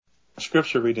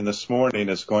Scripture reading this morning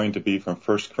is going to be from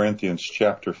 1 Corinthians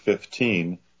chapter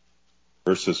 15,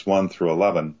 verses 1 through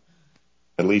 11.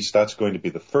 At least that's going to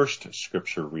be the first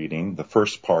Scripture reading, the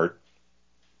first part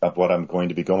of what I'm going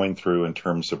to be going through in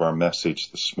terms of our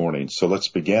message this morning. So let's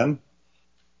begin.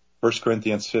 1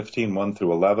 Corinthians 15, 1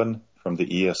 through 11 from the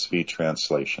ESV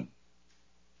translation.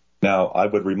 Now I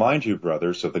would remind you,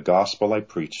 brothers, of the gospel I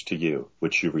preached to you,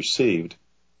 which you received,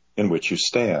 in which you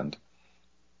stand,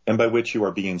 and by which you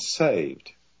are being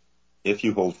saved, if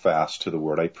you hold fast to the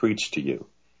word I preached to you,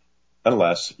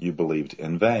 unless you believed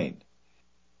in vain.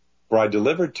 For I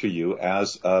delivered to you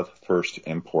as of first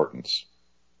importance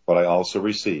what I also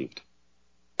received,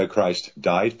 that Christ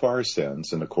died for our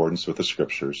sins in accordance with the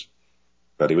Scriptures,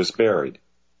 that he was buried,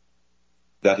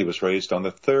 that he was raised on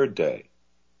the third day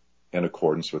in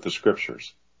accordance with the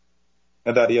Scriptures,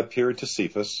 and that he appeared to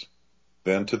Cephas,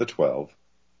 then to the 12.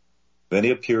 Then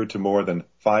he appeared to more than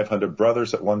 500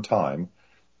 brothers at one time,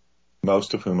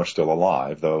 most of whom are still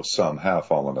alive, though some have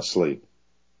fallen asleep.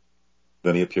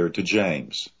 Then he appeared to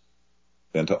James,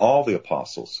 then to all the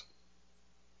apostles.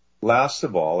 Last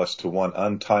of all, as to one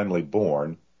untimely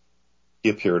born, he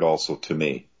appeared also to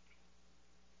me.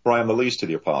 For I am the least of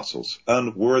the apostles,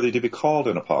 unworthy to be called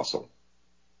an apostle,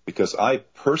 because I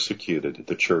persecuted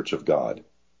the church of God.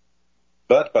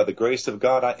 But by the grace of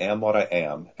God I am what I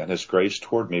am, and his grace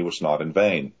toward me was not in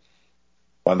vain.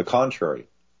 On the contrary,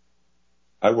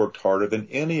 I worked harder than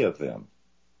any of them,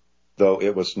 though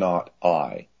it was not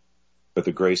I, but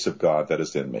the grace of God that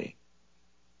is in me.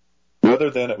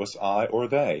 Whether then it was I or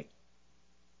they,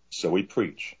 so we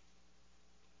preach,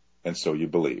 and so you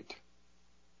believed.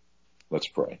 Let's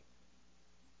pray.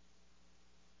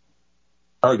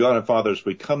 Our God and Father, as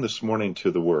we come this morning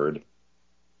to the Word,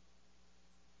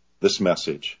 this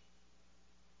message,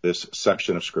 this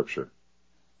section of Scripture,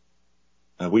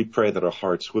 and we pray that our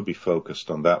hearts would be focused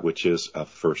on that which is of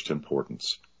first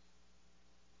importance.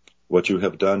 What you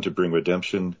have done to bring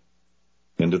redemption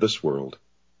into this world,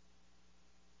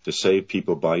 to save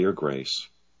people by your grace,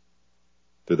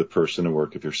 through the person and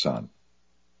work of your Son.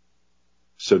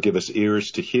 So give us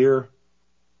ears to hear,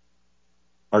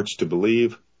 hearts to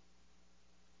believe,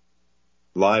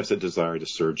 lives that desire to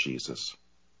serve Jesus.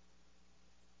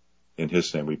 In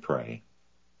his name we pray.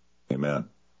 Amen.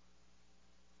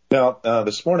 Now,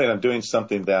 this morning I'm doing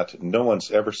something that no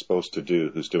one's ever supposed to do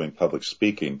who's doing public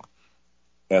speaking,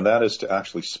 and that is to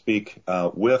actually speak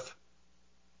with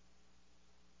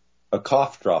a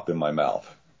cough drop in my mouth.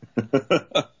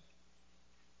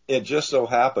 It just so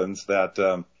happens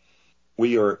that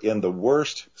we are in the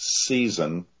worst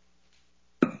season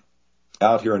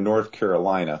out here in North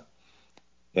Carolina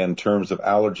in terms of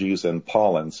allergies and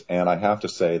pollens, and I have to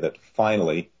say that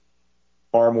finally,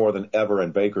 far more than ever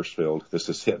in Bakersfield, this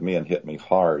has hit me and hit me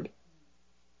hard.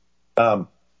 Just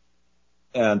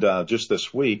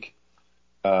this week,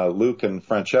 Luke and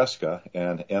Francesca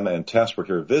and Emma and Tess were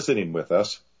here visiting with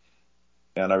us,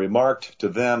 and I remarked to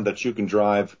them that you can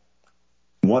drive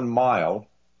 1 mile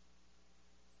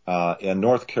in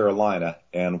North Carolina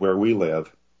and where we live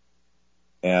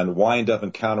and wind up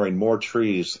encountering more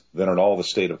trees than in all the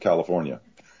state of California.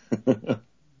 There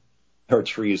are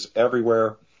trees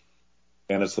everywhere,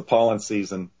 and it's the pollen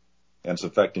season, and it's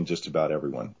affecting just about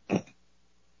everyone. But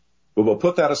we'll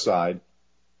put that aside.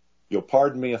 You'll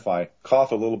pardon me if I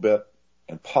cough a little bit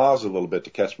and pause a little bit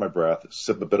to catch my breath,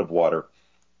 sip a bit of water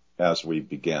as we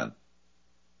begin.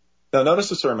 Now notice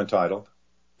the sermon title.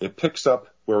 It picks up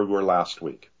where we were last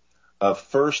week, of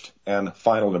first and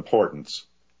final importance,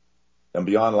 and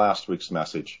beyond last week's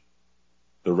message,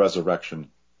 the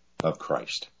resurrection of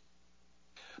Christ.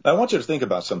 Now, I want you to think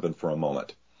about something for a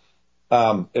moment.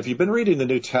 If you've been reading the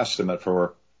New Testament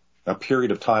for a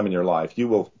period of time in your life, you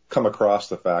will come across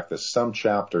the fact that some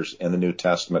chapters in the New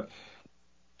Testament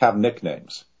have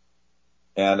nicknames.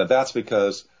 And that's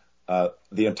because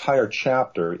the entire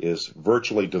chapter is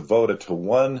virtually devoted to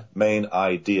one main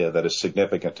idea that is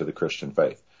significant to the Christian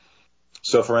faith.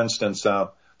 So, for instance,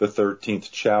 the 13th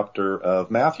chapter of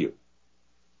Matthew,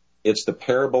 it's the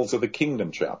parables of the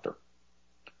kingdom chapter.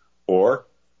 Or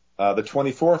the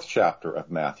 24th chapter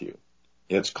of Matthew,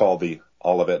 it's called the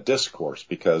Olivet Discourse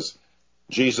because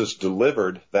Jesus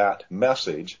delivered that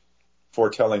message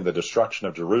foretelling the destruction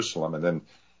of Jerusalem and then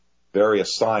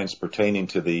various signs pertaining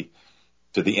to the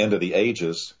end of the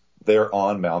ages there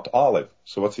on Mount Olive.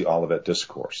 So what's the Olivet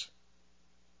Discourse?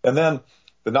 And then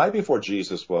the night before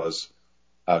Jesus was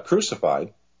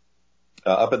crucified,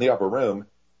 up in the upper room,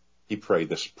 he prayed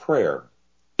this prayer.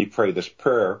 He prayed this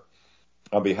prayer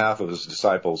on behalf of his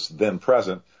disciples then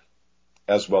present,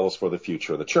 as well as for the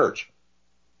future of the church.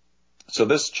 So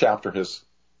this chapter has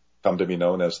come to be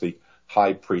known as the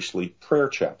high priestly prayer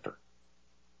chapter.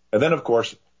 And then, of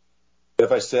course,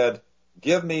 if I said,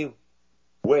 give me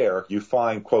where you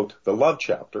find, quote, the love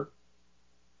chapter,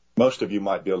 most of you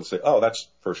might be able to say, oh, that's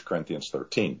 1 Corinthians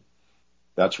 13.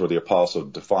 That's where the apostle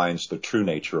defines the true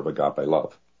nature of agape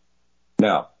love.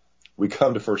 Now, we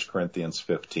come to 1 Corinthians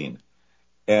 15,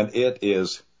 and it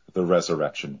is the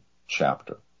resurrection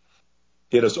chapter.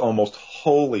 It is almost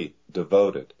wholly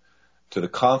devoted to the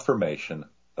confirmation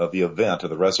of the event of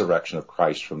the resurrection of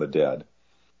Christ from the dead,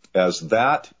 as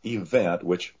that event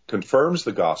which confirms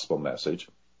the gospel message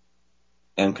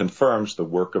and confirms the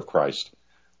work of Christ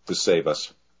to save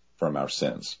us from our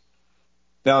sins.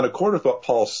 Now, in accordance with what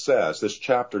Paul says, this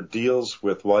chapter deals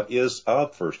with what is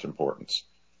of first importance.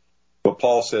 What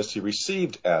Paul says he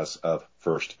received as of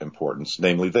first importance,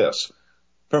 namely this,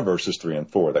 from verses 3 and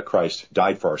 4, that Christ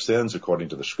died for our sins according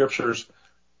to the Scriptures,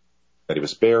 that he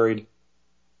was buried,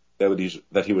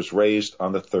 that he was raised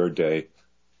on the third day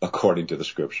according to the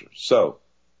Scriptures. So,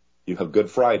 you have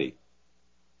Good Friday,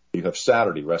 you have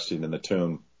Saturday resting in the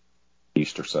tomb,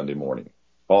 Easter Sunday morning,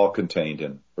 all contained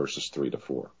in verses 3 to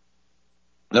 4.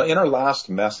 Now, in our last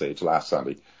message, last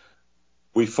Sunday,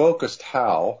 we focused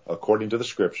how, according to the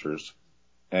Scriptures,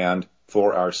 and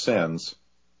for our sins,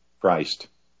 Christ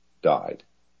died.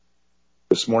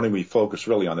 This morning we focus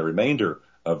really on the remainder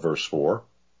of verse 4,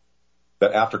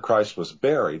 that after Christ was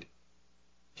buried,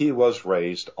 he was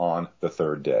raised on the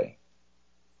third day.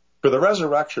 For the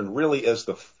resurrection really is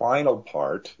the final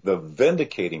part, the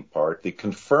vindicating part, the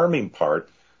confirming part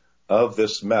of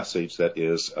this message that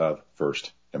is of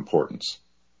first importance.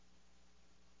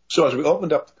 So as we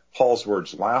opened up Paul's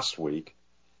words last week,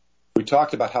 we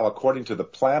talked about how according to the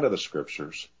plan of the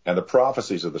Scriptures and the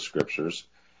prophecies of the Scriptures,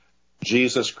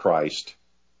 Jesus Christ,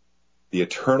 the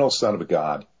eternal Son of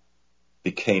God,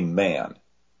 became man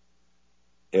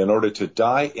in order to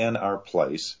die in our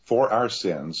place for our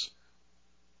sins,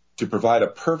 to provide a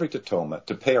perfect atonement,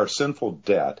 to pay our sinful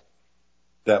debt,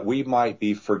 that we might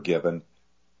be forgiven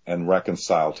and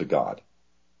reconciled to God.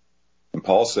 And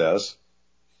Paul says,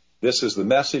 this is the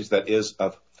message that is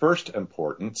of first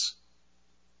importance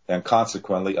and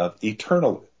consequently of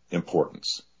eternal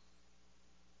importance.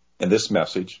 And this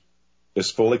message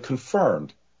is fully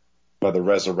confirmed by the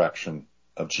resurrection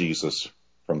of Jesus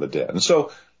from the dead. And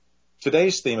so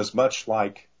today's theme is much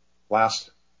like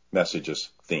last message's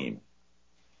theme.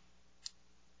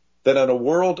 That in a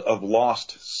world of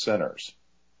lost sinners,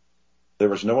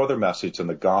 there is no other message in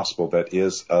the gospel that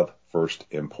is of first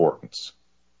importance.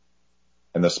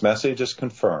 And this message is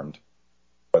confirmed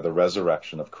by the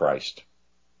resurrection of Christ,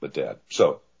 the dead.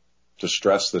 So, to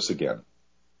stress this again,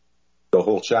 the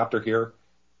whole chapter here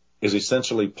is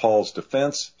essentially Paul's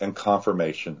defense and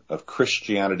confirmation of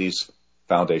Christianity's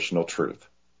foundational truth.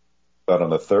 But on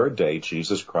the third day,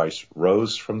 Jesus Christ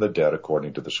rose from the dead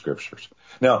according to the Scriptures.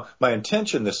 Now, my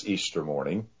intention this Easter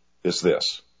morning is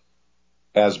this.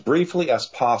 As briefly as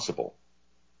possible,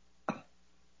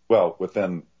 well,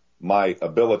 within my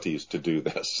abilities to do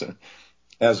this,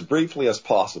 as briefly as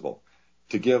possible,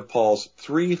 to give Paul's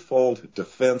threefold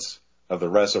defense of the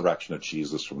resurrection of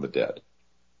Jesus from the dead.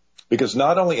 Because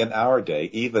not only in our day,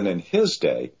 even in his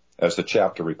day, as the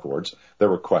chapter records, there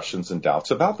were questions and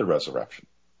doubts about the resurrection.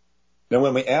 Now,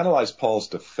 when we analyze Paul's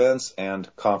defense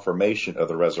and confirmation of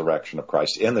the resurrection of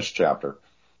Christ in this chapter,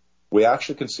 we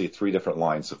actually can see three different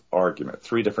lines of argument,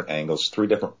 three different angles, three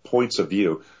different points of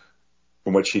view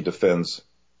from which he defends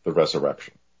the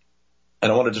resurrection.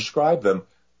 And I want to describe them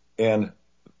in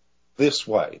this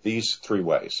way, these three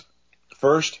ways.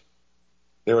 First,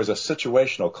 there is a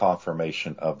situational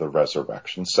confirmation of the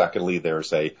resurrection. Secondly,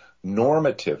 there's a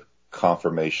normative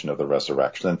confirmation of the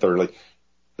resurrection. And thirdly,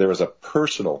 there is a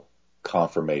personal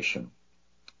confirmation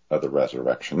of the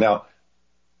resurrection. Now,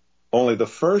 only the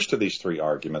first of these three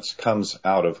arguments comes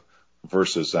out of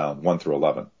verses 1 through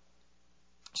 11.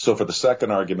 So for the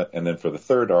second argument and then for the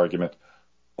third argument,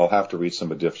 I'll have to read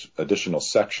some additional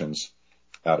sections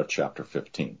out of chapter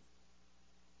 15.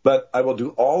 But I will do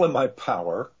all in my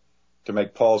power to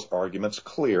make Paul's arguments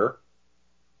clear,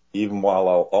 even while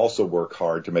I'll also work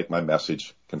hard to make my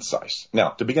message concise. Now,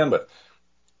 to begin with,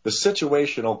 the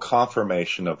situational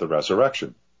confirmation of the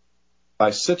resurrection. By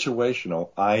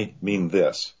situational, I mean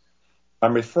this.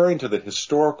 I'm referring to the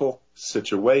historical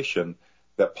situation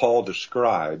that Paul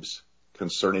describes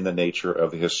concerning the nature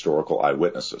of the historical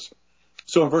eyewitnesses.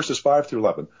 So in verses 5 through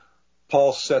 11,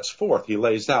 Paul sets forth, he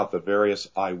lays out the various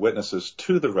eyewitnesses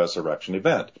to the resurrection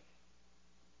event,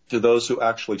 to those who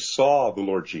actually saw the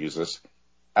Lord Jesus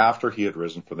after he had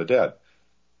risen from the dead.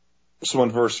 So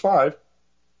in verse 5,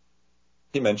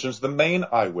 he mentions the main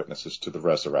eyewitnesses to the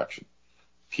resurrection.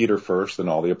 Peter first, then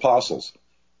all the apostles.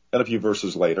 And a few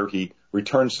verses later, he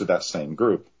returns to that same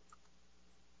group.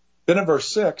 Then in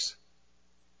verse 6,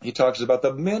 he talks about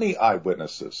the many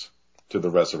eyewitnesses to the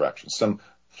resurrection, some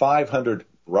 500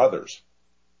 brothers.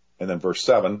 And then verse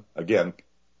 7, again,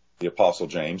 the Apostle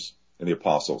James and the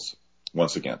apostles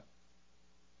once again.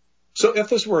 So if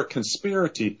this were a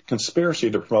conspiracy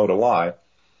to promote a lie,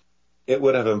 it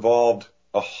would have involved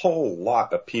a whole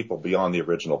lot of people beyond the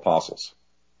original apostles.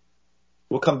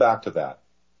 We'll come back to that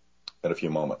in a few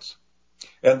moments.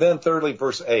 And then thirdly,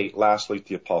 verse 8, lastly,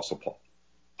 the Apostle Paul.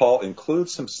 Paul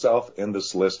includes himself in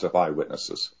this list of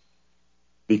eyewitnesses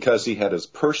because he had his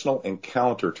personal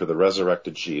encounter to the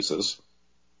resurrected Jesus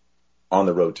on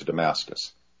the road to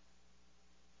Damascus.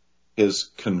 His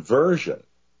conversion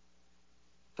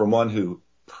from one who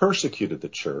persecuted the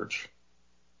church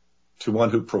to one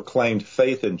who proclaimed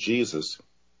faith in Jesus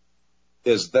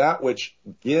is that which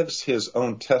gives his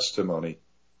own testimony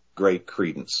great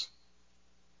credence.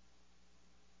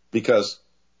 Because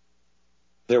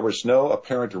there was no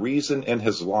apparent reason in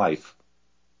his life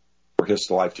for his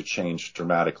life to change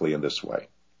dramatically in this way.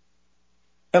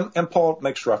 And Paul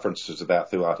makes references to that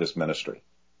throughout his ministry.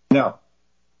 Now,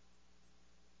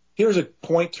 here's a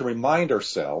point to remind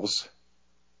ourselves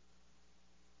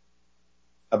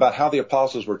about how the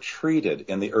apostles were treated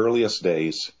in the earliest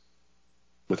days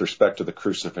with respect to the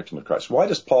crucifixion of Christ. Why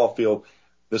does Paul feel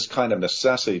this kind of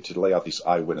necessity to lay out these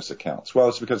eyewitness accounts? Well,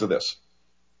 it's because of this.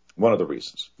 One of the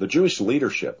reasons. The Jewish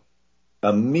leadership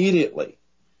immediately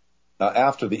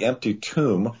after the empty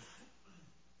tomb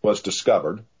was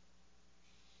discovered,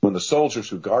 when the soldiers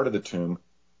who guarded the tomb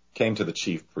came to the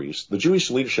chief priest, the Jewish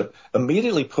leadership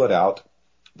immediately put out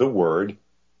the word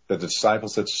that the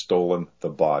disciples had stolen the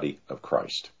body of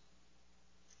Christ.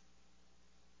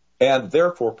 And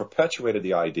therefore perpetuated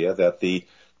the idea that the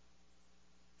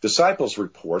disciples'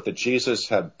 report that Jesus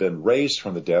had been raised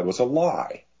from the dead was a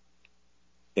lie,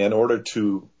 in order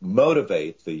to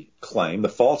motivate the claim, the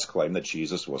false claim, that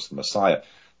Jesus was the Messiah.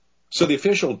 So the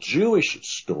official Jewish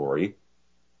story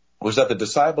was that the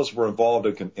disciples were involved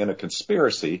in a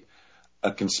conspiracy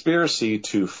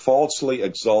to falsely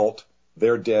exalt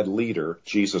their dead leader,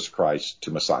 Jesus Christ,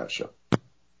 to messiahship.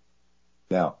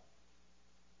 Now,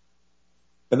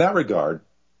 in that regard,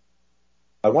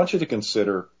 I want you to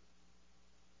consider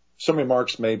some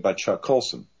remarks made by Chuck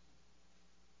Colson.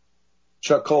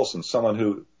 Chuck Colson, someone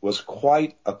who was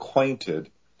quite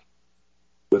acquainted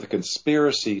with a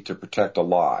conspiracy to protect a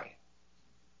lie.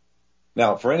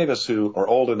 Now, for any of us who are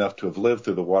old enough to have lived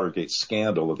through the Watergate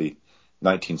scandal of the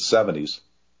 1970s,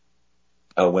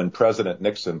 when President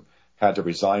Nixon had to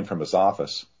resign from his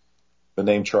office, the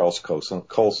name Charles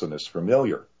Colson is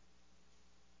familiar.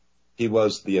 He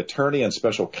was the attorney and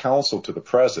special counsel to the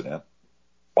president,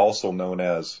 also known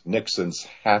as Nixon's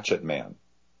hatchet man.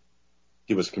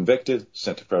 He was convicted,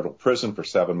 sent to federal prison for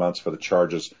 7 months for the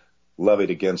charges levied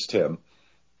against him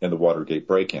in the Watergate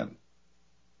break-in.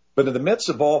 But in the midst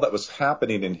of all that was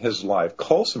happening in his life,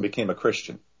 Colson became a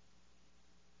Christian.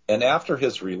 And after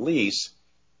his release,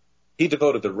 he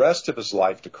devoted the rest of his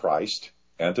life to Christ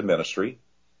and to ministry.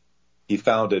 He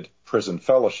founded Prison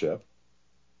Fellowship.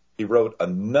 He wrote a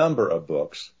number of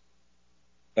books,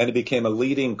 and he became a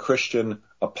leading Christian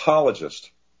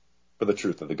apologist for the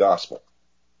truth of the gospel.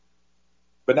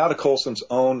 But now to Colson's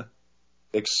own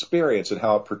experience and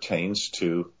how it pertains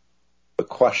to the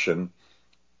question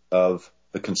of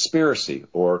the conspiracy,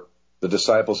 or the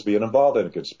disciples being involved in a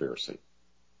conspiracy.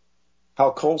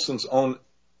 How Colson's own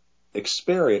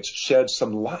experience sheds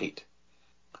some light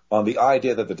on the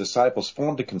idea that the disciples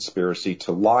formed a conspiracy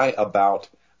to lie about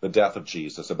the death of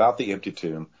Jesus, about the empty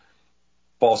tomb,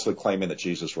 falsely claiming that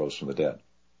Jesus rose from the dead.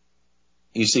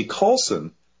 You see,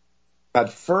 Colson had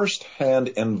first-hand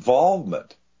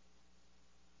involvement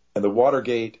in the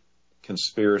Watergate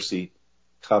conspiracy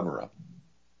cover-up.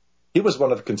 He was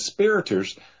one of the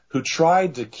conspirators who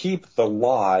tried to keep the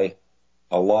lie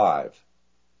alive.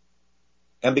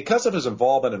 And because of his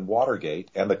involvement in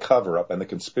Watergate and the cover-up and the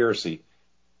conspiracy,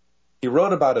 he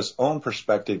wrote about his own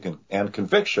perspective and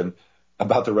conviction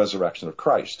about the resurrection of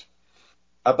Christ,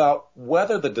 about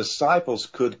whether the disciples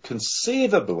could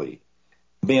conceivably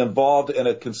be involved in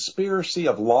a conspiracy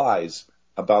of lies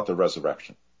about the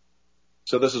resurrection.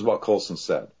 So this is what Colson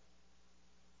said.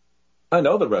 I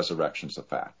know the resurrection's a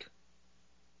fact,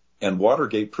 and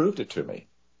Watergate proved it to me.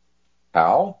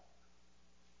 How?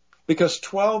 Because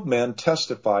 12 men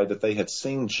testified that they had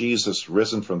seen Jesus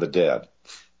risen from the dead.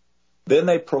 Then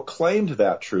they proclaimed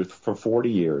that truth for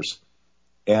 40 years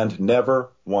and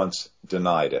never once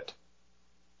denied it.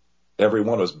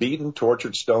 Everyone was beaten,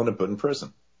 tortured, stoned, and put in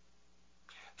prison.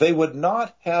 They would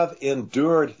not have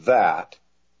endured that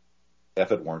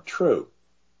if it weren't true.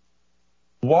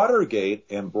 Watergate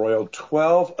embroiled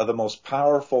 12 of the most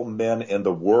powerful men in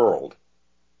the world,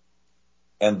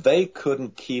 and they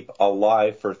couldn't keep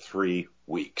alive for 3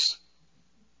 weeks.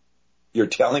 You're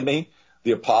telling me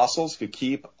the apostles could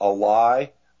keep a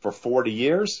lie for 40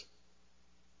 years?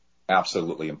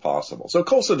 Absolutely impossible. So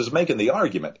Colson is making the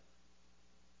argument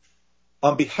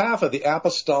on behalf of the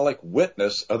apostolic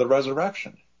witness of the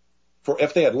resurrection. For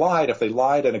if they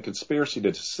lied in a conspiracy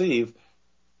to deceive,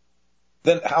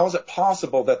 then how is it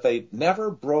possible that they never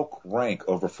broke rank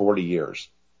over 40 years?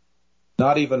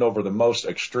 Not even over the most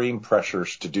extreme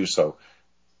pressures to do so.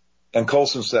 And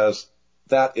Colson says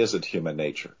that isn't human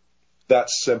nature.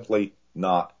 That's simply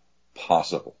not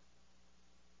possible.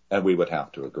 And we would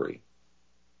have to agree.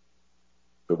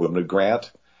 But when we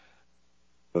grant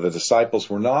that the disciples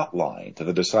were not lying, that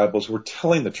the disciples were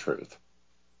telling the truth,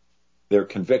 their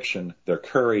conviction, their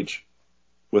courage,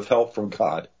 with help from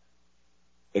God,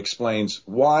 explains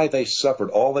why they suffered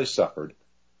all they suffered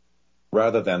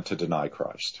rather than to deny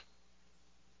Christ.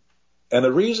 And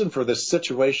the reason for this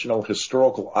situational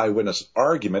historical eyewitness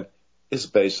argument is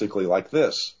basically like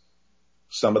this.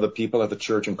 Some of the people at the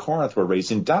church in Corinth were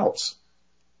raising doubts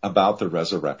about the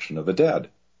resurrection of the dead.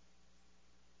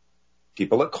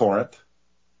 People at Corinth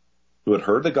who had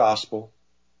heard the gospel,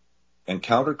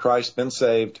 encountered Christ, been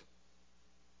saved,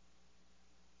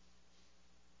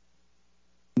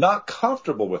 not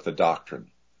comfortable with the doctrine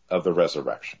of the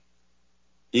resurrection,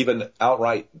 even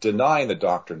outright denying the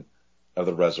doctrine of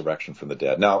the resurrection from the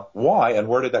dead. Now, why and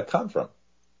where did that come from?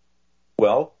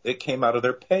 Well, it came out of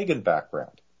their pagan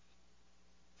background.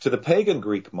 To the pagan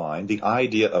Greek mind, the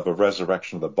idea of a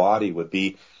resurrection of the body would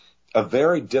be a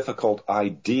very difficult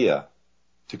idea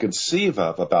to conceive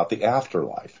of about the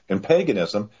afterlife. In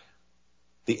paganism,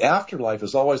 the afterlife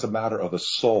is always a matter of the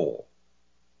soul.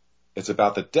 It's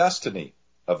about the destiny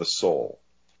of the soul.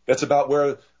 It's about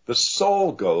where the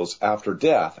soul goes after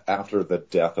death, after the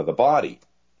death of the body.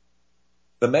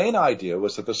 The main idea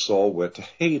was that the soul went to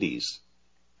Hades,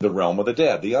 the realm of the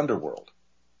dead, the underworld.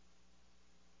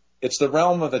 It's the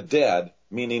realm of the dead,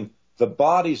 meaning the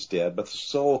body's dead, but the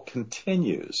soul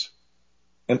continues.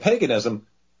 In paganism,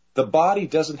 the body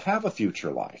doesn't have a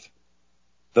future life.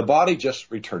 The body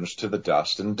just returns to the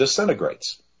dust and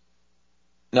disintegrates.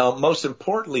 Now, most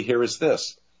importantly here is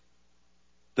this.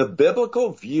 The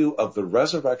biblical view of the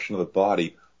resurrection of the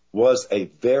body was a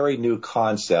very new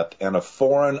concept and a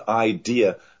foreign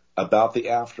idea about the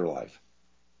afterlife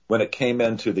when it came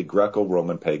into the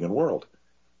Greco-Roman pagan world.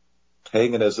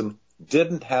 Paganism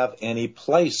didn't have any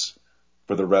place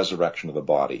for the resurrection of the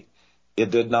body.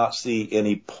 It did not see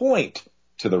any point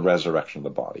to the resurrection of the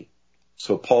body.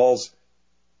 So Paul's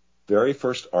very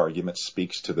first argument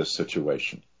speaks to this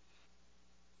situation.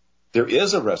 There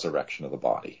is a resurrection of the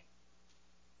body.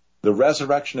 The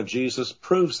resurrection of Jesus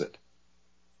proves it.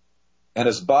 And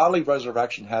his bodily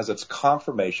resurrection has its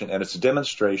confirmation and its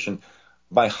demonstration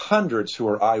by hundreds who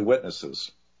are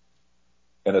eyewitnesses.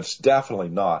 And it's definitely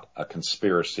not a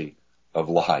conspiracy of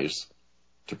lies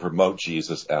to promote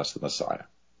Jesus as the Messiah.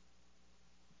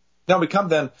 Now we come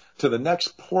then to the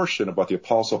next portion of what the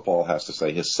Apostle Paul has to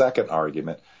say, his second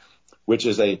argument, which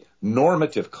is a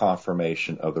normative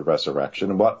confirmation of the resurrection.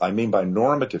 And what I mean by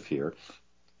normative here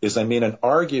is I mean an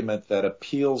argument that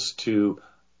appeals to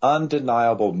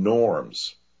undeniable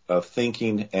norms of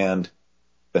thinking and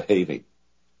behaving.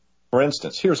 For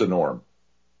instance, here's a norm: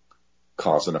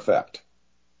 cause and effect.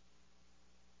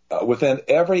 Within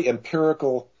every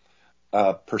empirical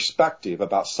perspective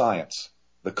about science,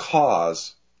 the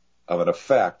cause of an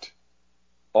effect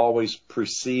always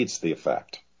precedes the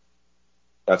effect.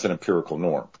 That's an empirical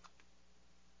norm.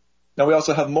 Now we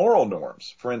also have moral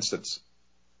norms. For instance,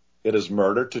 it is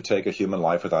murder to take a human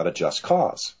life without a just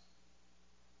cause.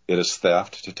 It is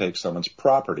theft to take someone's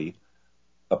property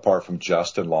apart from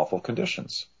just and lawful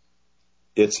conditions.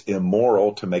 It's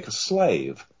immoral to make a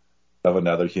slave of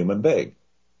another human being.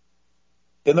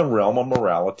 In the realm of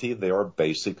morality, there are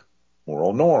basic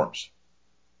moral norms.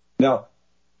 Now,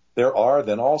 there are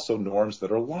then also norms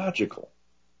that are logical.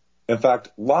 In fact,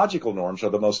 logical norms are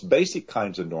the most basic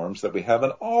kinds of norms that we have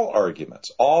in all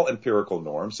arguments. All empirical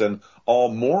norms and all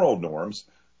moral norms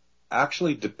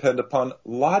actually depend upon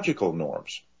logical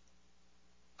norms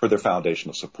for their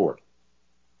foundational support.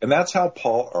 And that's how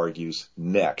Paul argues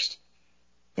next.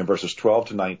 In verses 12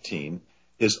 to 19,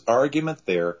 his argument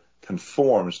there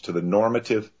conforms to the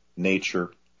normative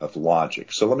nature of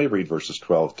logic. So let me read verses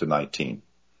 12 to 19.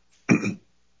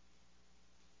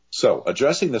 So,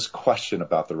 addressing this question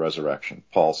about the resurrection,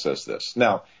 Paul says this.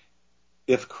 Now,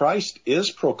 if Christ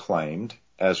is proclaimed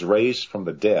as raised from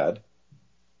the dead,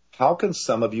 how can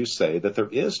some of you say that there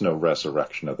is no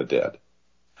resurrection of the dead?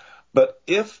 But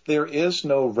if there is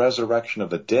no resurrection of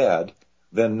the dead,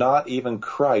 then not even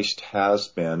Christ has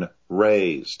been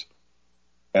raised.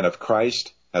 And if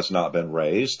Christ has not been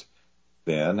raised,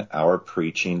 then our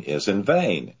preaching is in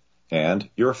vain, and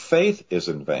your faith is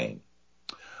in vain.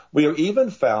 We are even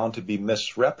found to be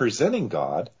misrepresenting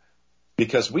God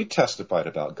because we testified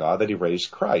about God that he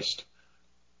raised Christ,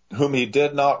 whom he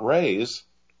did not raise,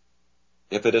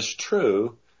 if it is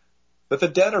true that the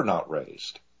dead are not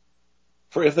raised.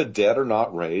 For if the dead are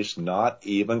not raised, not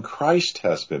even Christ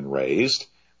has been raised.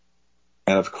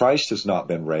 And if Christ has not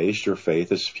been raised, your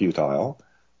faith is futile,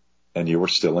 and you are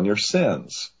still in your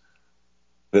sins.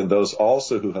 Then those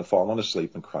also who have fallen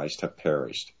asleep in Christ have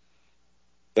perished.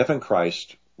 If in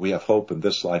Christ we have hope in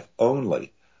this life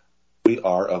only, we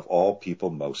are of all people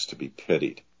most to be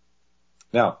pitied.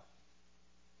 Now,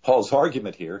 Paul's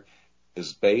argument here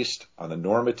is based on the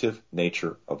normative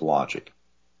nature of logic.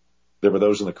 There were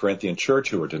those in the Corinthian church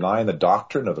who were denying the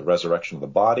doctrine of the resurrection of the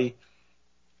body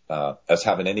as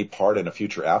having any part in a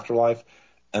future afterlife.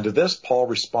 And to this, Paul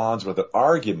responds with an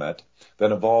argument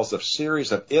that involves a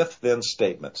series of if-then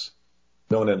statements,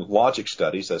 known in logic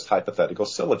studies as hypothetical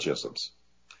syllogisms,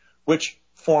 which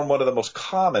form one of the most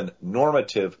common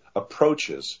normative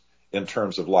approaches in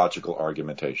terms of logical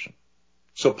argumentation.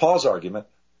 So Paul's argument,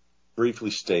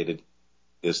 briefly stated,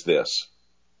 is this.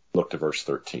 Look to verse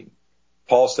 13.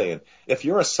 Paul's saying, if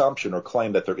your assumption or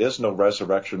claim that there is no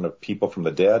resurrection of people from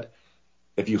the dead,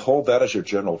 if you hold that as your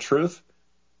general truth,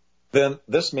 then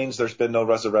this means there's been no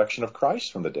resurrection of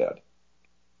Christ from the dead.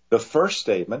 The first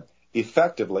statement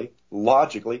effectively,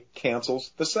 logically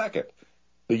cancels the second.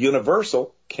 The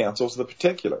universal cancels the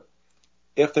particular.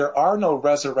 If there are no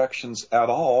resurrections at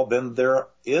all, then there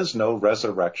is no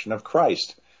resurrection of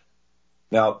Christ.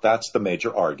 Now, that's the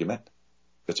major argument.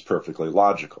 It's perfectly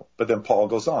logical. But then Paul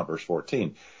goes on, verse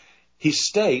 14. He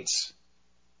states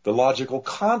the logical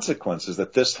consequences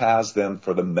that this has then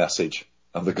for the message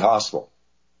of the gospel.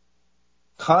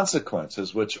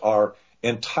 Consequences which are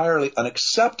entirely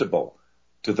unacceptable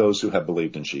to those who have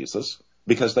believed in Jesus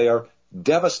because they are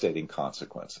devastating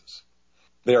consequences.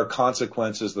 They are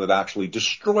consequences that actually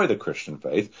destroy the Christian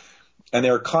faith, and they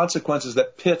are consequences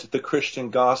that pit the Christian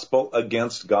gospel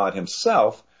against God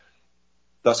himself,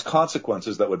 thus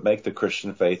consequences that would make the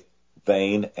Christian faith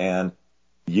vain and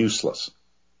useless.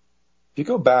 If you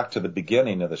go back to the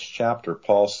beginning of this chapter,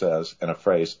 Paul says in a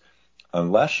phrase,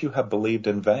 unless you have believed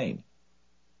in vain.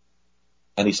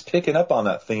 And he's picking up on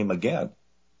that theme again.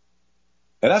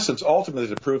 In essence, ultimately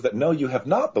to prove that no, you have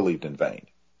not believed in vain.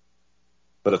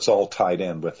 But it's all tied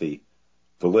in with the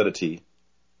validity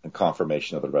and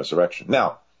confirmation of the resurrection.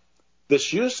 Now,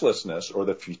 this uselessness or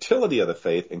the futility of the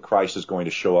faith in Christ is going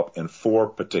to show up in four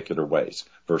particular ways.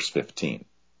 Verse 15.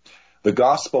 The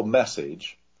gospel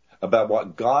message about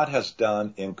what God has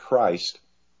done in Christ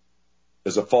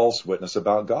is a false witness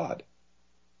about God.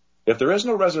 If there is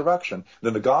no resurrection,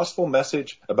 then the gospel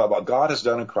message about what God has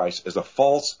done in Christ is a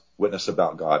false witness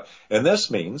about God. And this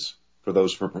means, for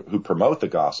those who promote the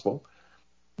gospel,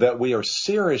 that we are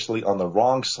seriously on the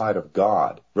wrong side of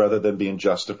God rather than being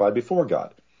justified before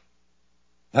God.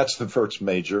 That's the first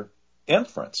major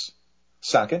inference.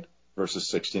 Second, verses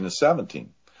 16 and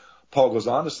 17. Paul goes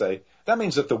on to say, that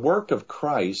means that the work of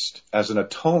Christ as an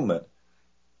atonement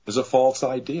is a false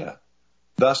idea.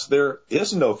 Thus, there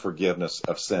is no forgiveness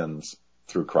of sins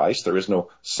through Christ. There is no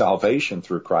salvation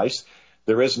through Christ.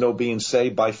 There is no being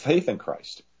saved by faith in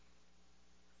Christ.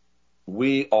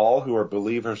 We all who are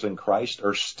believers in Christ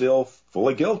are still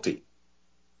fully guilty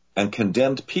and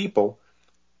condemned people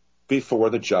before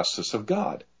the justice of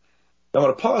God. Now, I'm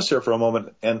going to pause here for a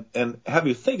moment and have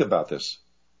you think about this.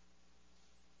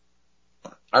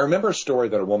 I remember a story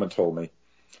that a woman told me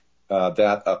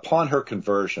that upon her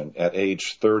conversion at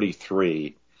age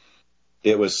 33,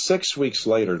 it was 6 weeks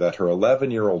later that her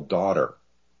 11-year-old daughter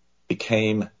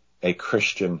became a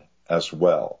Christian as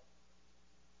well.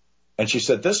 And she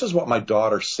said, this is what my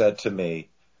daughter said to me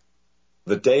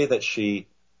the day that she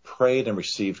prayed and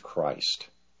received Christ.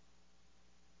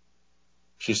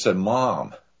 She said,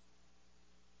 Mom,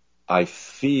 I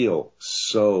feel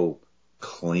so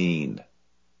clean.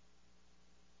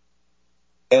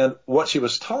 And what she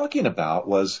was talking about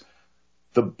was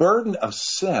the burden of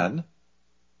sin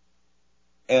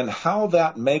and how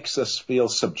that makes us feel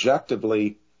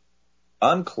subjectively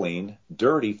unclean,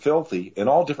 dirty, filthy, in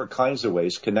all different kinds of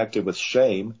ways connected with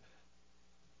shame.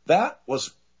 That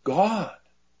was gone.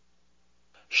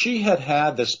 She had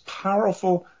had this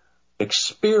powerful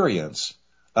experience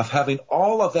of having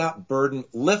all of that burden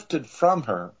lifted from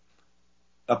her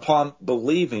upon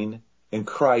believing in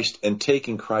Christ and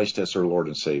taking Christ as her Lord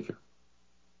and Savior.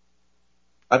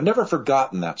 I've never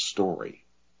forgotten that story.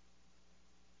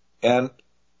 And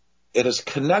it has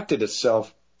connected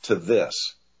itself to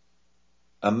this.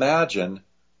 Imagine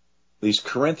these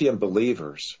Corinthian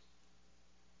believers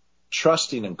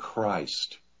trusting in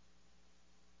Christ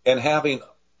and having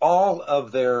all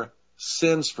of their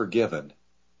sins forgiven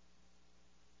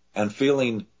and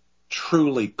feeling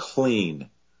truly clean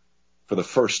for the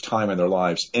first time in their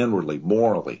lives, inwardly,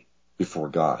 morally, before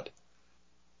God.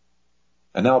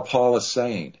 And now Paul is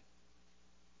saying,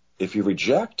 if you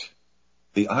reject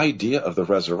the idea of the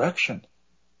resurrection,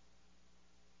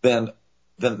 then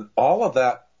all of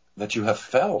that you have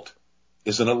felt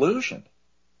is an illusion.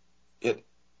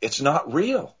 It's not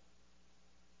real.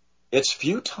 It's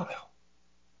futile.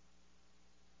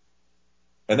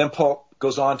 And then Paul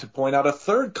goes on to point out a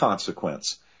third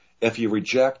consequence if you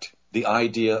reject the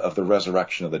idea of the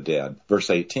resurrection of the dead. Verse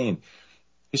 18,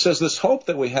 he says, this hope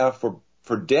that we have for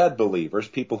dead believers,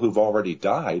 people who've already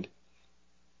died,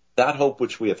 that hope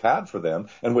which we have had for them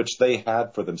and which they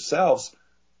had for themselves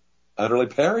utterly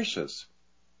perishes.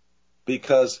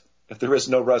 Because if there is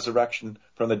no resurrection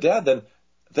from the dead, then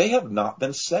they have not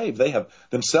been saved. They have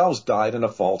themselves died in a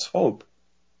false hope.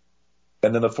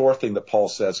 And then the fourth thing that Paul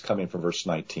says, coming from verse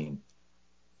 19,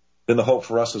 then the hope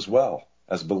for us as well,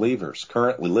 as believers,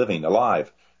 currently living,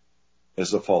 alive,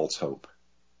 is a false hope.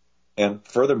 And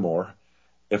furthermore,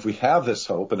 if we have this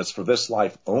hope, and it's for this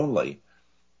life only,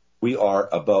 we are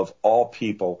above all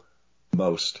people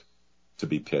most to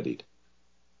be pitied.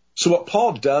 So what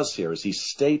Paul does here is he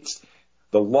states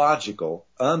the logical,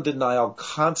 undeniable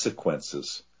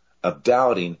consequences of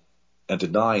doubting and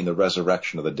denying the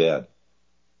resurrection of the dead.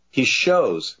 He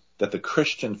shows that the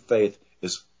Christian faith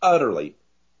is utterly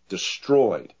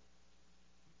destroyed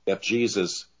if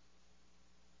Jesus'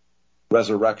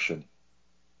 resurrection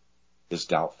is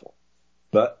doubtful.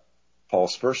 But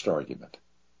Paul's first argument,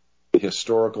 the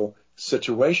historical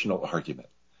situational argument,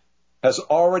 has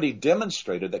already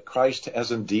demonstrated that Christ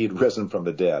has indeed risen from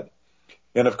the dead.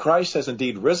 And if Christ has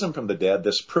indeed risen from the dead,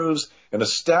 this proves and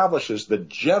establishes the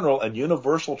general and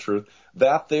universal truth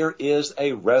that there is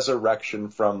a resurrection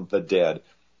from the dead.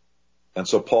 And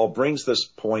so Paul brings this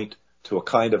point to a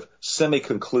kind of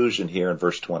semi-conclusion here in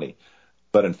verse 20.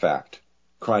 But in fact,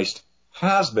 Christ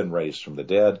has been raised from the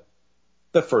dead,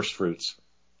 the first fruits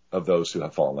of those who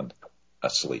have fallen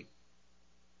asleep.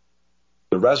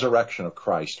 The resurrection of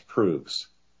Christ proves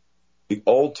the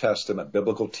Old Testament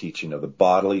biblical teaching of the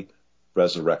bodily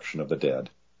resurrection of the dead,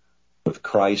 with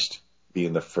Christ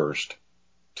being the first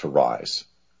to rise.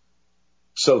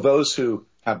 So those who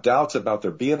have doubts about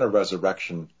there being a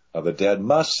resurrection of the dead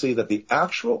must see that the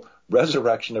actual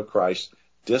resurrection of Christ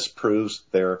disproves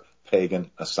their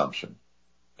pagan assumption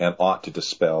and ought to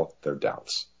dispel their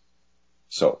doubts.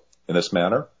 So, in this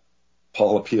manner,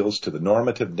 Paul appeals to the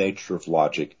normative nature of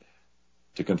logic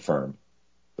to confirm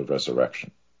the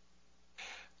resurrection.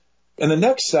 In the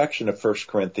next section of 1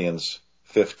 Corinthians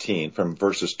 15, from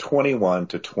verses 21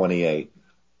 to 28,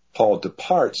 Paul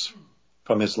departs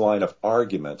from his line of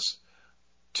arguments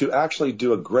to actually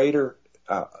do a greater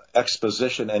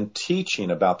exposition and teaching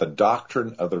about the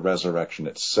doctrine of the resurrection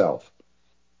itself.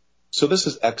 So this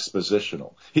is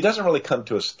expositional. He doesn't really come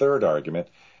to his third argument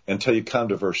until you come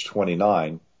to verse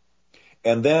 29,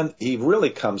 and then he really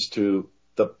comes to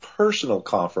the personal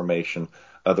confirmation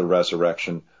of the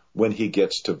resurrection when he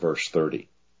gets to verse 30.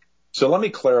 So let me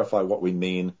clarify what we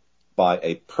mean by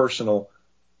a personal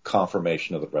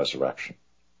confirmation of the resurrection.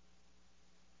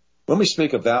 When we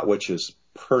speak of that which is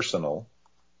personal,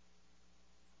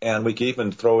 and we can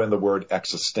even throw in the word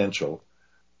existential,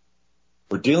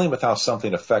 we're dealing with how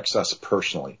something affects us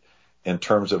personally in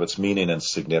terms of its meaning and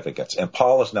significance. And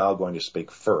Paul is now going to speak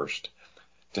first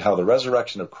to how the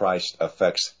resurrection of Christ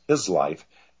affects his life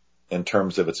in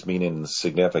terms of its meaning and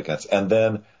significance, and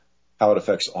then how it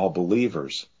affects all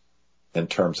believers in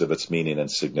terms of its meaning and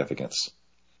significance.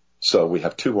 So we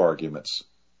have two arguments,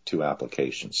 two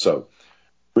applications. So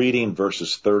reading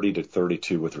verses 30 to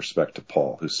 32 with respect to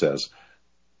Paul, who says,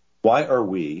 why are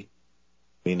we,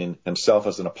 meaning himself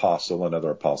as an apostle and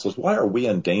other apostles, why are we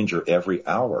in danger every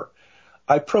hour?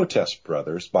 I protest,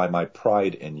 brothers, by my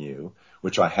pride in you,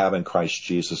 which I have in Christ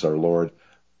Jesus our Lord,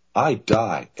 I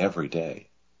die every day.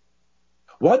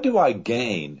 What do I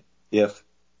gain if,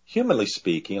 humanly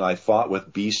speaking, I fought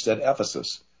with beasts at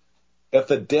Ephesus? If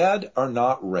the dead are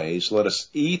not raised, let us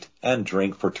eat and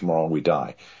drink, for tomorrow we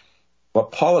die.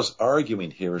 What Paul is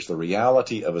arguing here is the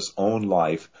reality of his own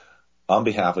life on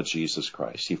behalf of Jesus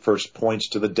Christ. He first points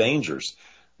to the dangers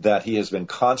that he has been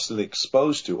constantly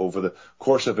exposed to over the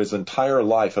course of his entire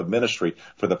life of ministry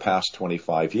for the past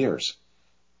 25 years.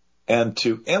 And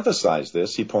to emphasize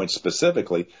this, he points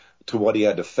specifically to what he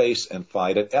had to face and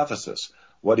fight at Ephesus,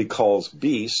 what he calls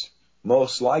beast,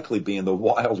 most likely being the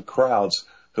wild crowds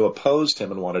who opposed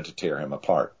him and wanted to tear him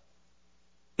apart.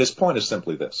 His point is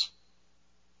simply this.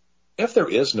 If there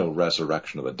is no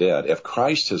resurrection of the dead, if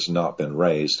Christ has not been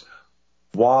raised,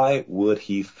 why would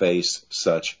he face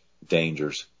such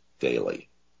dangers daily?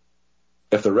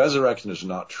 If the resurrection is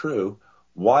not true,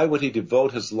 why would he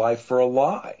devote his life for a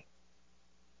lie?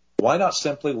 Why not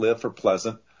simply live for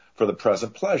the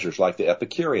present pleasures like the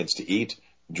Epicureans, to eat,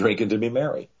 drink, and to be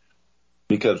merry?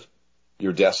 Because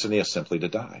your destiny is simply to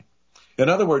die. In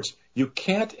other words, you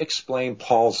can't explain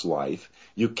Paul's life.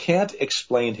 You can't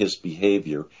explain his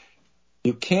behavior.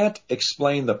 You can't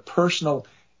explain the personal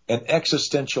and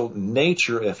existential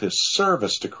nature of his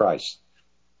service to Christ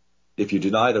if you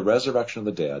deny the resurrection of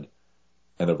the dead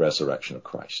and the resurrection of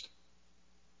Christ.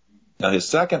 Now, his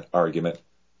second argument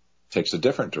takes a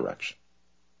different direction.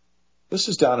 This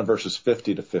is down in verses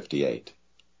 50 to 58,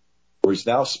 where he's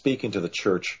now speaking to the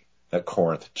church at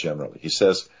Corinth generally. He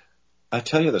says, I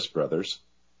tell you this, brothers,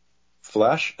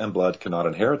 flesh and blood cannot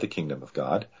inherit the kingdom of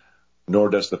God, nor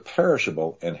does the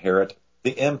perishable inherit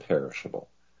the imperishable.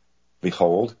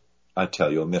 Behold, I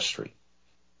tell you a mystery.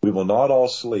 We will not all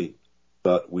sleep,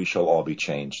 but we shall all be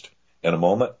changed. In a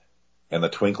moment, in the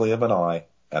twinkling of an eye,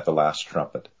 at the last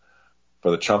trumpet.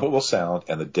 For the trumpet will sound,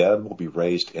 and the dead will be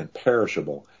raised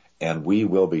imperishable, and we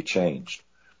will be changed.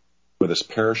 For this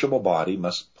perishable body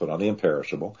must put on the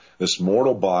imperishable, this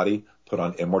mortal body put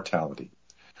on immortality.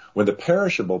 When the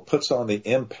perishable puts on the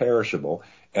imperishable,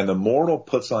 and the mortal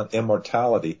puts on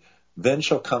immortality, then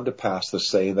shall come to pass the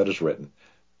saying that is written,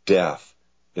 Death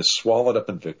is swallowed up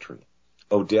in victory.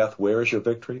 O death, where is your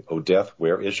victory? O death,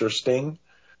 where is your sting?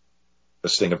 The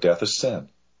sting of death is sin,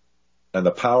 and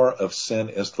the power of sin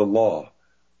is the law.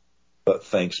 But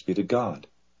thanks be to God,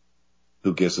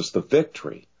 who gives us the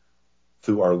victory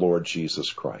through our Lord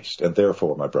Jesus Christ. And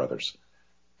therefore, my brothers,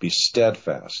 be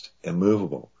steadfast,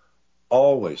 immovable,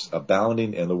 always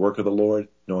abounding in the work of the Lord,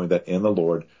 knowing that in the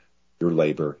Lord your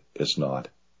labor is not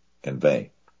in vain.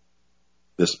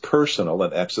 This personal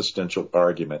and existential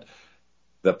argument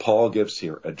that Paul gives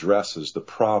here addresses the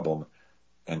problem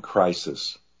and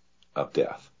crisis of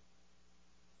death.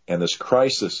 And this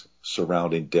crisis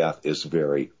surrounding death is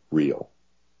very real.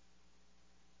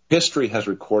 History has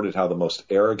recorded how the most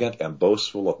arrogant and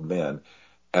boastful of men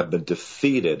have been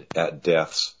defeated at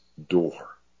death's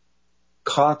door,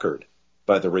 conquered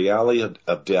by the reality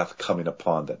of death coming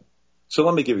upon them. So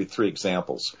let me give you 3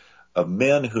 examples of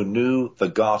men who knew the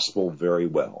gospel very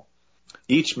well,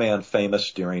 each man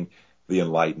famous during the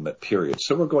Enlightenment period.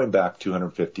 So we're going back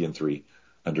 250 and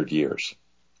 300 years.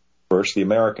 First, the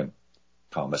American,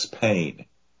 Thomas Paine.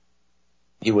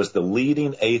 He was the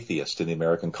leading atheist in the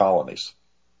American colonies.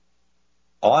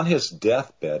 On his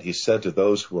deathbed, he said to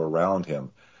those who were around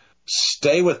him,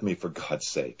 Stay with me for God's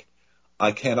sake.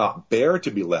 I cannot bear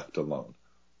to be left alone.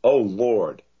 O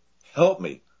Lord, help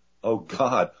me. O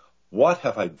God, what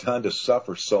have I done to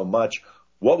suffer so much?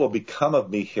 What will become of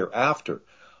me hereafter?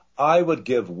 I would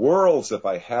give worlds if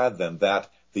I had them that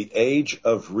the age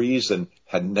of reason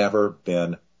had never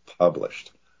been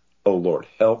published. Oh Lord,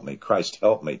 help me. Christ,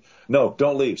 help me. No,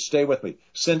 don't leave. Stay with me.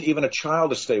 Send even a child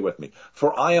to stay with me.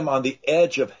 For I am on the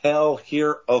edge of hell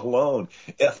here alone.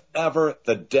 If ever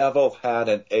the devil had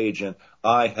an agent,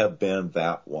 I have been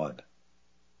that one.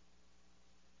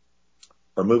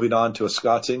 Or moving on to a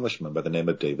Scots Englishman by the name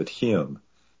of David Hume,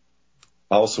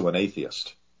 also an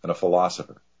atheist and a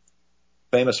philosopher,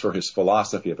 famous for his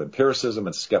philosophy of empiricism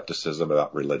and skepticism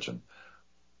about religion.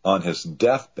 On his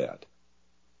deathbed,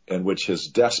 in which his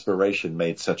desperation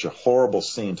made such a horrible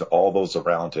scene to all those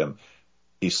around him,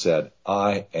 he said,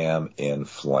 I am in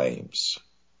flames.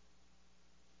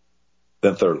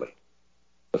 Then thirdly,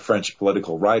 the French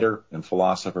political writer and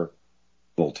philosopher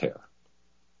Voltaire,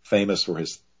 famous for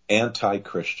his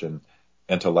anti-Christian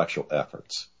intellectual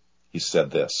efforts. He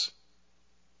said this,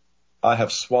 I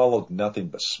have swallowed nothing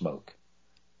but smoke.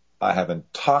 I have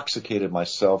intoxicated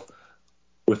myself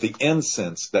with the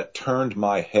incense that turned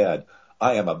my head.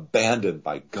 I am abandoned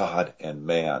by God and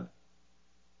man.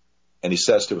 And he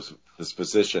says to his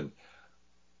physician,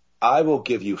 I will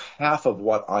give you half of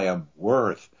what I am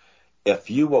worth if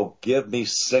you will give me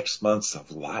 6 months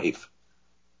of life.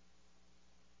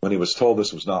 When he was told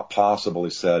this was not possible, he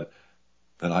said,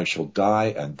 then I shall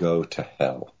die and go to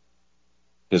hell.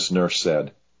 His nurse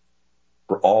said,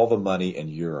 for all the money in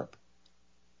Europe,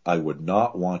 I would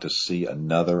not want to see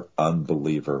another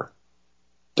unbeliever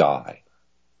die.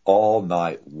 All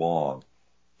night long,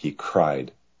 he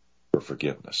cried for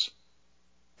forgiveness.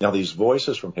 Now, these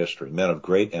voices from history, men of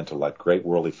great intellect, great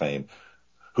worldly fame,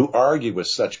 who argue with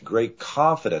such great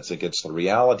confidence against the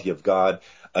reality of God,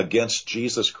 against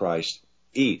Jesus Christ,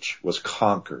 each was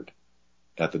conquered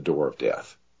at the door of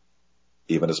death.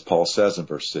 Even as Paul says in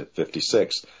verse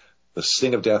 56, the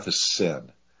sting of death is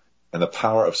sin, and the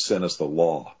power of sin is the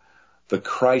law. The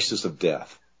crisis of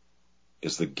death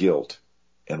is the guilt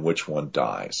in which one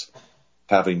dies,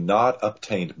 having not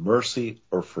obtained mercy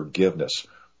or forgiveness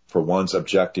for one's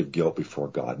objective guilt before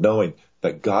God, knowing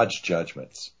that God's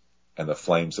judgments and the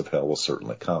flames of hell will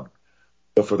certainly come.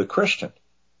 But for the Christian,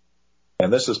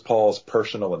 and this is Paul's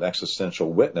personal and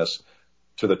existential witness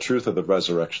to the truth of the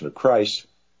resurrection of Christ,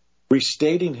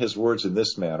 restating his words in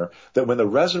this manner, that when the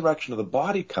resurrection of the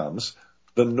body comes,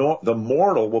 the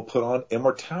mortal will put on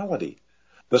immortality.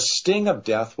 The sting of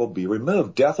death will be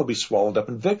removed. Death will be swallowed up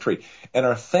in victory. And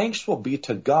our thanks will be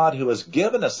to God who has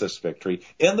given us this victory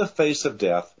in the face of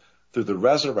death through the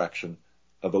resurrection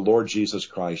of the Lord Jesus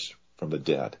Christ from the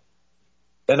dead.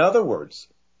 In other words,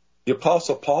 the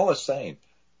Apostle Paul is saying,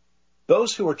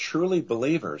 those who are truly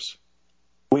believers,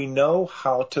 we know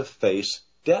how to face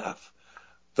death.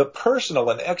 The personal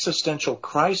and existential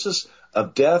crisis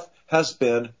of death has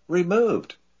been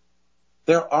removed.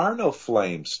 There are no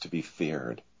flames to be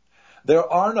feared. There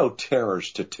are no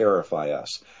terrors to terrify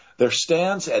us. There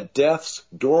stands at death's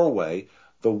doorway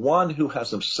the one who has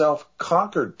himself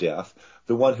conquered death,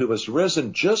 the one who has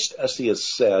risen just as he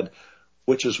has said,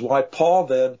 which is why Paul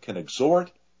then can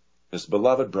exhort his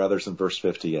beloved brothers in verse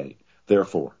 58.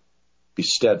 Therefore, be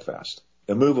steadfast,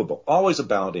 immovable, always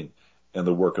abounding in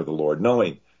the work of the Lord,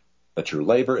 knowing that your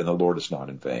labor in the Lord is not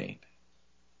in vain.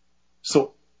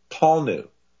 So Paul knew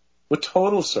with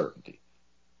total certainty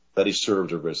that he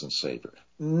served a risen Savior.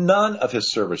 None of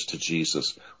his service to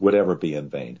Jesus would ever be in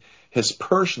vain. His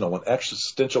personal and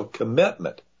existential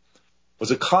commitment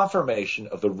was a confirmation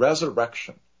of the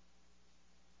resurrection,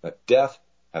 that death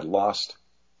had lost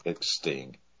its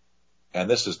sting. And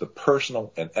this is the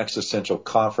personal and existential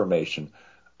confirmation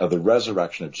of the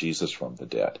resurrection of Jesus from the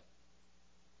dead.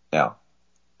 Now,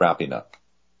 wrapping up.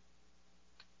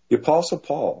 The Apostle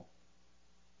Paul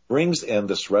brings in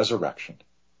this resurrection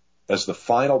as the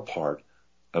final part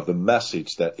of the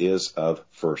message that is of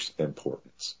first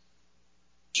importance.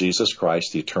 Jesus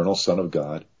Christ, the eternal Son of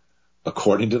God,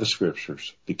 according to the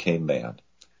Scriptures, became man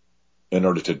in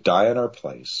order to die in our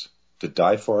place, to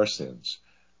die for our sins,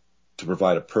 to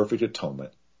provide a perfect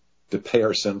atonement, to pay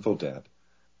our sinful debt,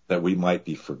 that we might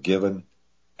be forgiven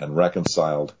and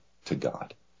reconciled to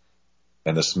God.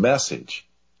 And this message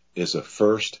is of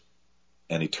first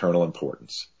and eternal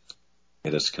importance.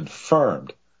 It is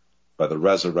confirmed by the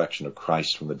resurrection of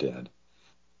Christ from the dead.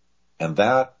 And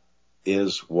that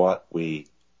is what we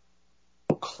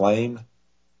proclaim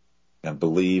and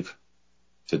believe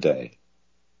today.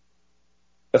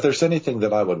 If there's anything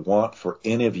that I would want for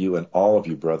any of you and all of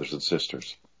you, brothers and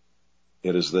sisters,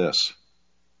 it is this: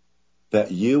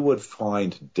 that you would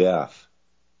find death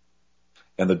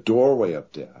and the doorway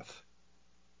of death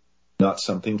not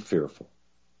something fearful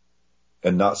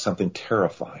and not something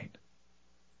terrifying,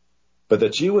 but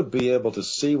that you would be able to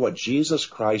see what Jesus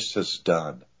Christ has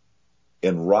done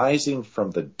in rising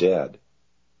from the dead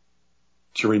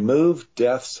to remove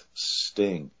death's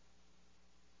sting,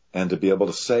 and to be able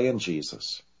to say in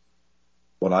Jesus,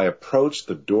 when I approach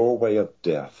the doorway of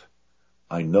death,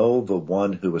 I know the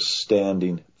one who is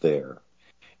standing there,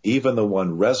 even the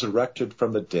one resurrected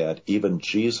from the dead, even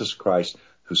Jesus Christ,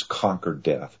 who's conquered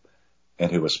death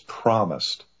and who has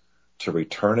promised to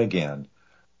return again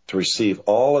to receive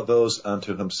all of those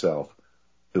unto himself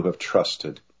who have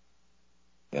trusted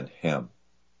in him.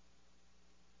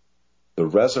 The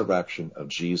resurrection of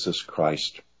Jesus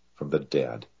Christ from the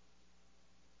dead,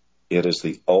 it is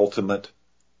the ultimate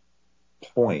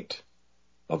point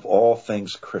of all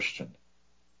things Christian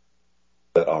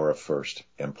that are of first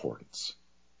importance.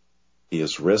 He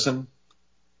is risen.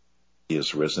 He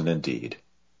is risen indeed.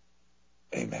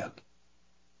 Amen.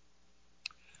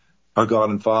 Our God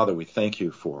and Father, we thank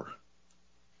you for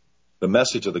the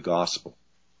message of the gospel.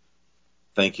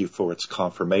 Thank you for its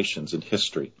confirmations in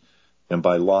history and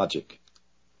by logic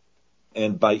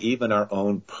and by even our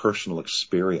own personal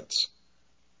experience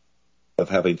of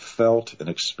having felt and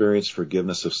experienced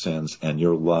forgiveness of sins and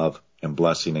your love and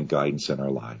blessing and guidance in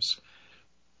our lives.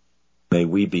 May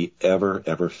we be ever,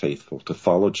 ever faithful to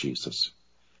follow Jesus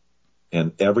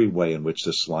in every way in which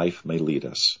this life may lead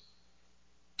us,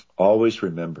 always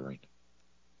remembering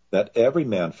that every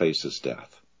man faces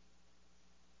death.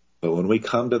 But when we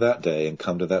come to that day and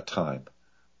come to that time,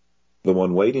 the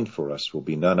one waiting for us will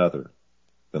be none other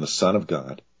than the Son of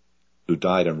God, who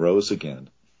died and rose again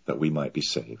that we might be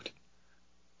saved.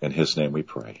 In his name we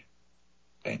pray.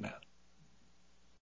 Amen.